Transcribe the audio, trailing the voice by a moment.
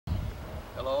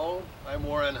Hello, I'm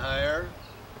Warren Heyer.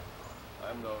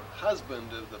 I'm the husband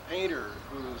of the painter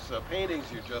whose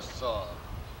paintings you just saw.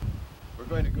 We're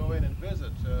going to go in and visit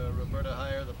Roberta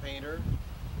Heyer, the painter,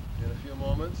 in a few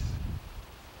moments.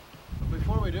 But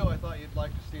before we do, I thought you'd like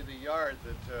to see the yard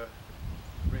that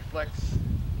reflects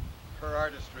her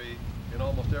artistry in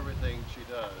almost everything she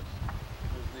does.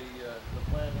 There's the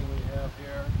planting we have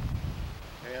here.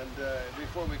 And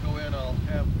before we go in, I'll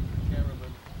have the cameraman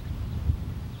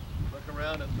look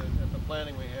around at the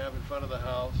planting we have in front of the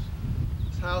house.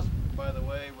 This house, by the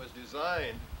way, was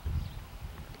designed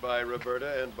by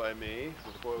Roberta and by me.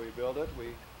 Before we built it,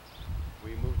 we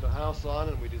moved the house on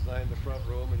and we designed the front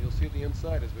room, and you'll see the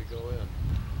inside as we go in.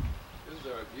 This is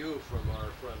our view from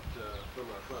our front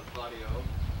patio,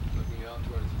 looking out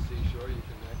towards the seashore. You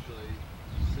can actually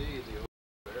see the ocean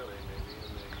barely, maybe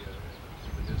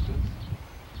in the distance.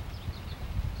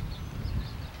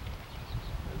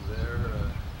 And there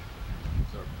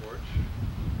is our porch.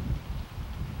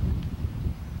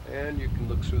 And you can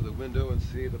look through the window and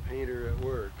see the painter at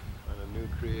work on a new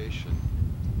creation.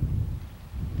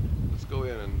 Let's go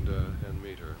in and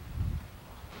meet her.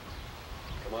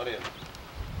 Come on in.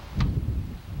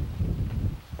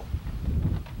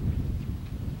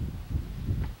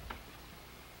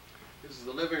 This is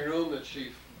the living room that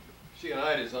she and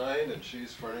I designed, and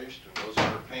she's furnished, and those are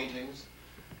her paintings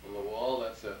on the wall.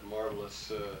 That's that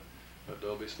marvelous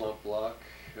adobe slump block,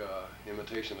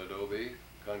 imitation adobe,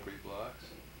 concrete blocks.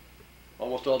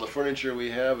 Almost all the furniture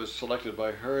we have is selected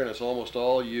by her, and it's almost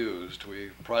all used. We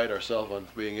pride ourselves on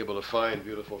being able to find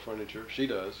beautiful furniture. She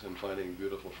does, in finding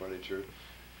beautiful furniture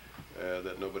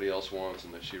that nobody else wants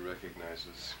and that she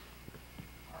recognizes.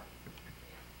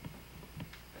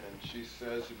 And she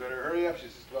says, you better hurry up.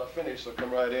 She's just about finished, so come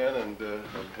right in and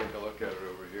take a look at her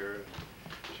over here.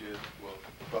 She will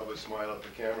probably smile at the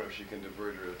camera if she can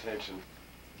divert her attention.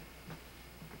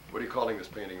 What are you calling this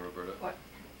painting, Roberta? What?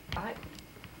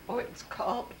 Oh, it's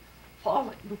called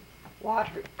Falling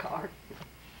Water Garden.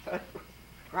 But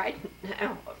right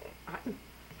now, I'm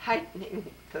heightening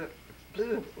the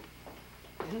blue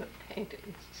in the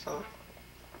painting, so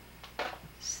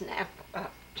snap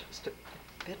up just a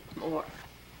bit more.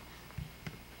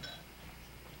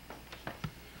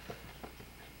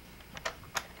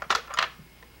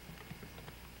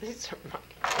 These are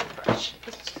my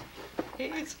brushes.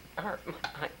 These are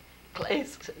my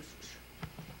glazes.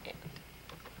 And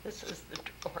this is the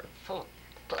drawer full of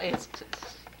glazes.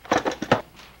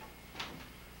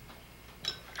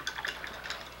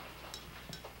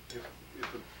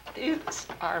 These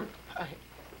are my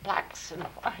blacks and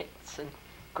whites and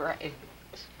grays.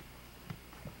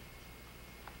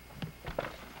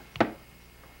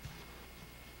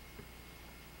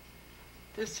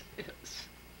 This is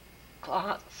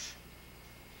gloss,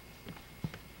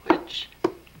 which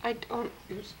I don't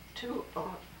use too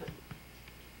often.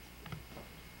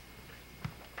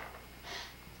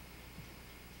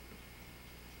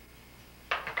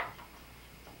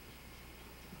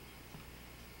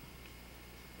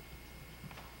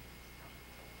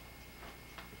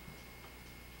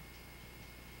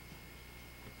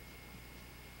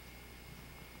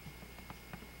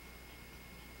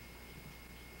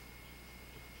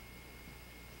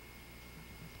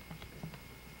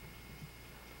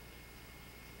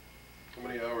 How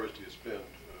many hours do you spend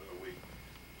a week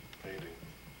painting?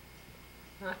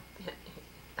 Not many.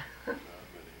 Not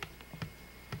many.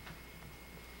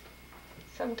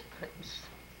 Sometimes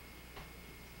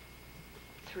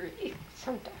 3,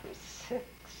 sometimes 6,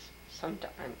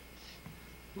 sometimes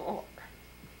more.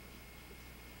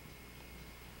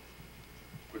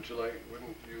 Wouldn't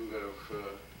you have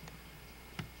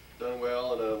done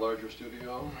well in a larger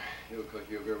studio? You look like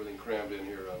you have everything crammed in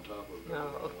here on top of everything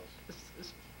No, else. this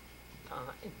is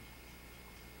fine.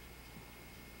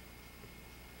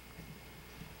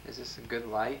 Is this a good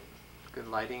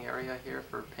lighting area here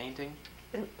for painting?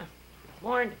 In the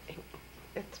morning,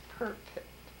 it's perfect.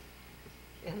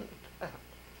 In the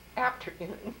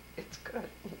afternoon, it's good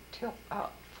until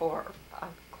about 4 or 5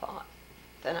 o'clock.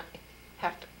 Then I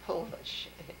have to pull the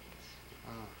shades.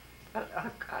 Oh. But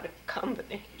I've got a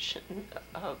combination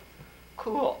of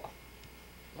cool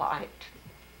light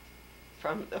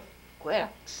from the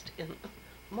west in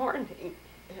the morning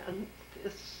and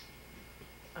this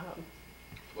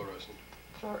fluorescent.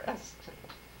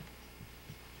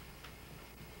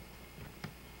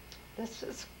 This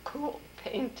is cool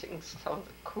painting, so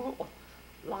the cool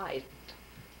light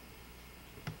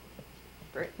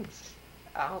brings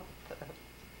out the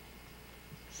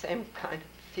same kind of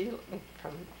feeling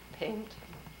from painting.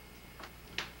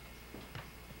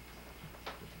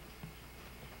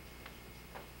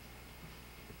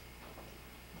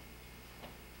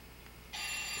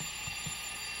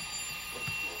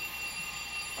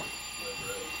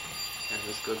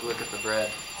 Good look at the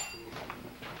bread.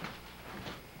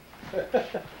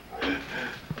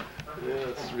 Yeah,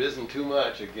 it's risen too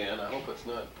much again. I hope it's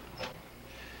not.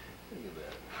 Look at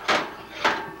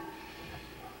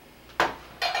that.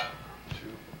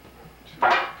 Too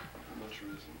much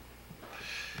risen.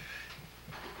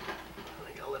 I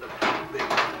think I'll let it bake a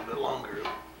little bit longer.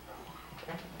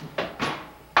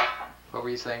 What were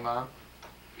you saying, Mom?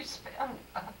 You spend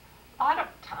a lot of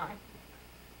time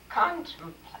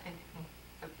contemplating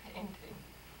the painting,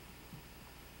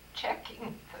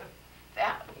 checking the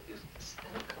values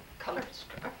and the color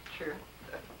structure,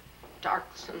 the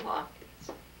darks and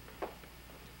lights.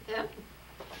 Then,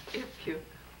 if you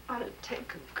want to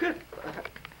take a good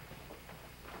look,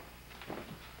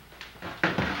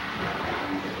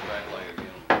 Backlight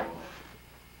again.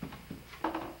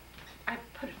 I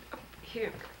put it up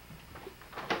here.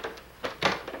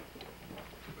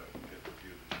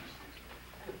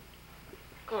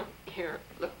 Go here,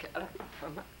 look at it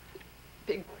from a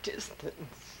big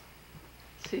distance.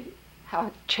 See how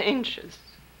it changes.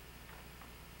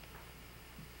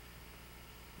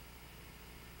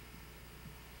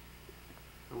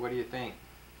 What do you think?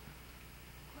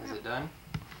 Is it done?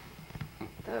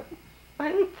 The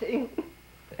one thing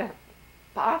that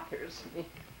bothers me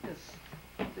is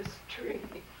this tree.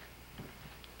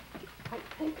 I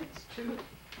think it's too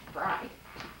bright.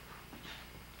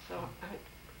 So I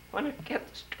want to get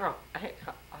the straw.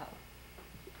 I'll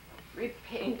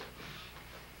repaint it.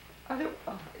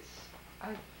 Otherwise,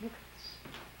 I think it's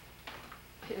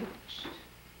finished.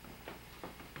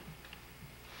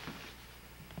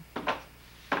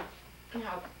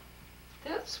 Now,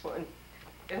 this one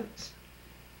is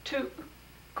two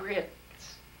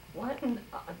grids, one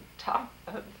on top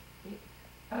of the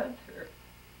other.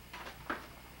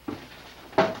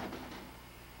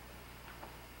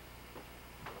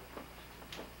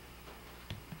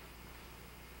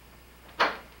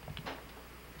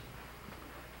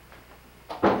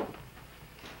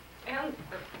 And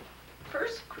the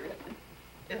first grid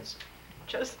is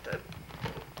just a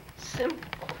symbol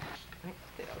like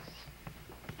this.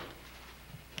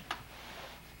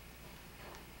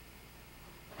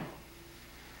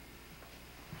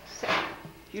 So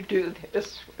you do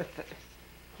this with a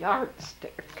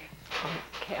yardstick on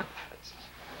canvas.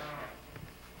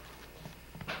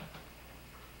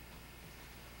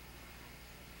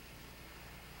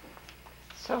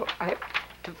 So I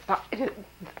divided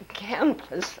the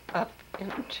canvas up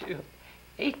into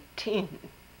 18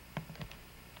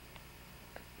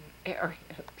 areas.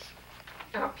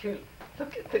 Now if you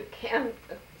look at the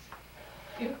canvas,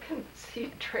 you can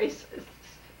see traces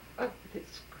of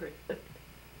this grid.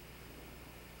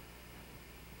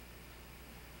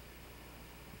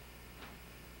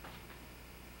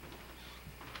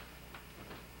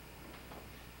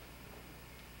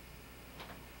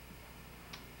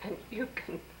 And you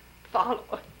can follow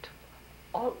it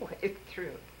all the way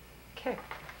through. Okay,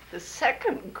 the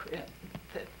second grid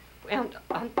that went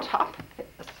on top of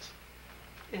this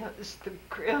is the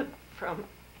grid from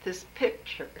this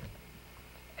picture.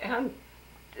 And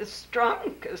the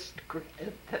strongest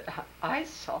grid that I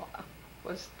saw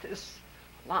was this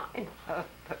line of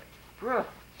the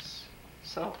roofs.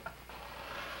 So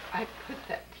I put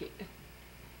that here.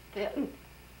 Then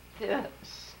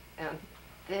this and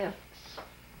this.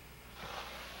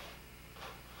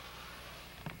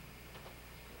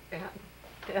 And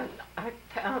then I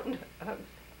found a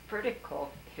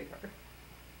vertical here.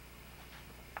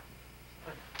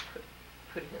 I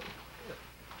put in the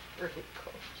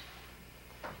vertical.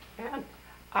 And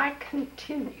I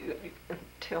continued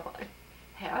until I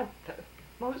had the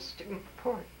most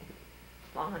important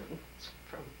lines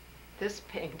from this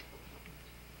painting.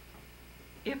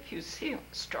 If you see a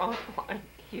strong line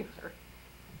here,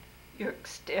 you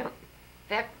extend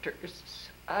vectors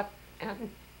up and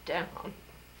down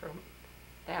from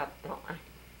that line.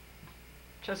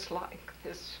 Just like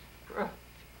this roof,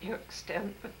 you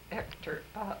extend the vector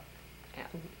up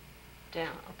and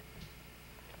down.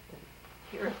 And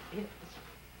here it is.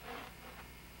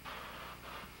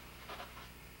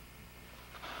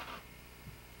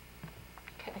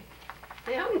 Okay,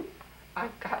 then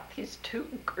I've got these two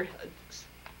grids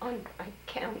on my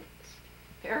canvas,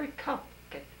 very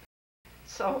complicated.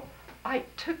 So I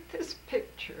took this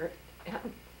picture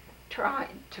and tried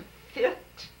to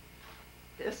fit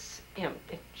this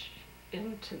image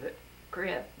into the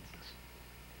grids.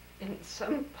 In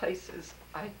some places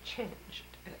I changed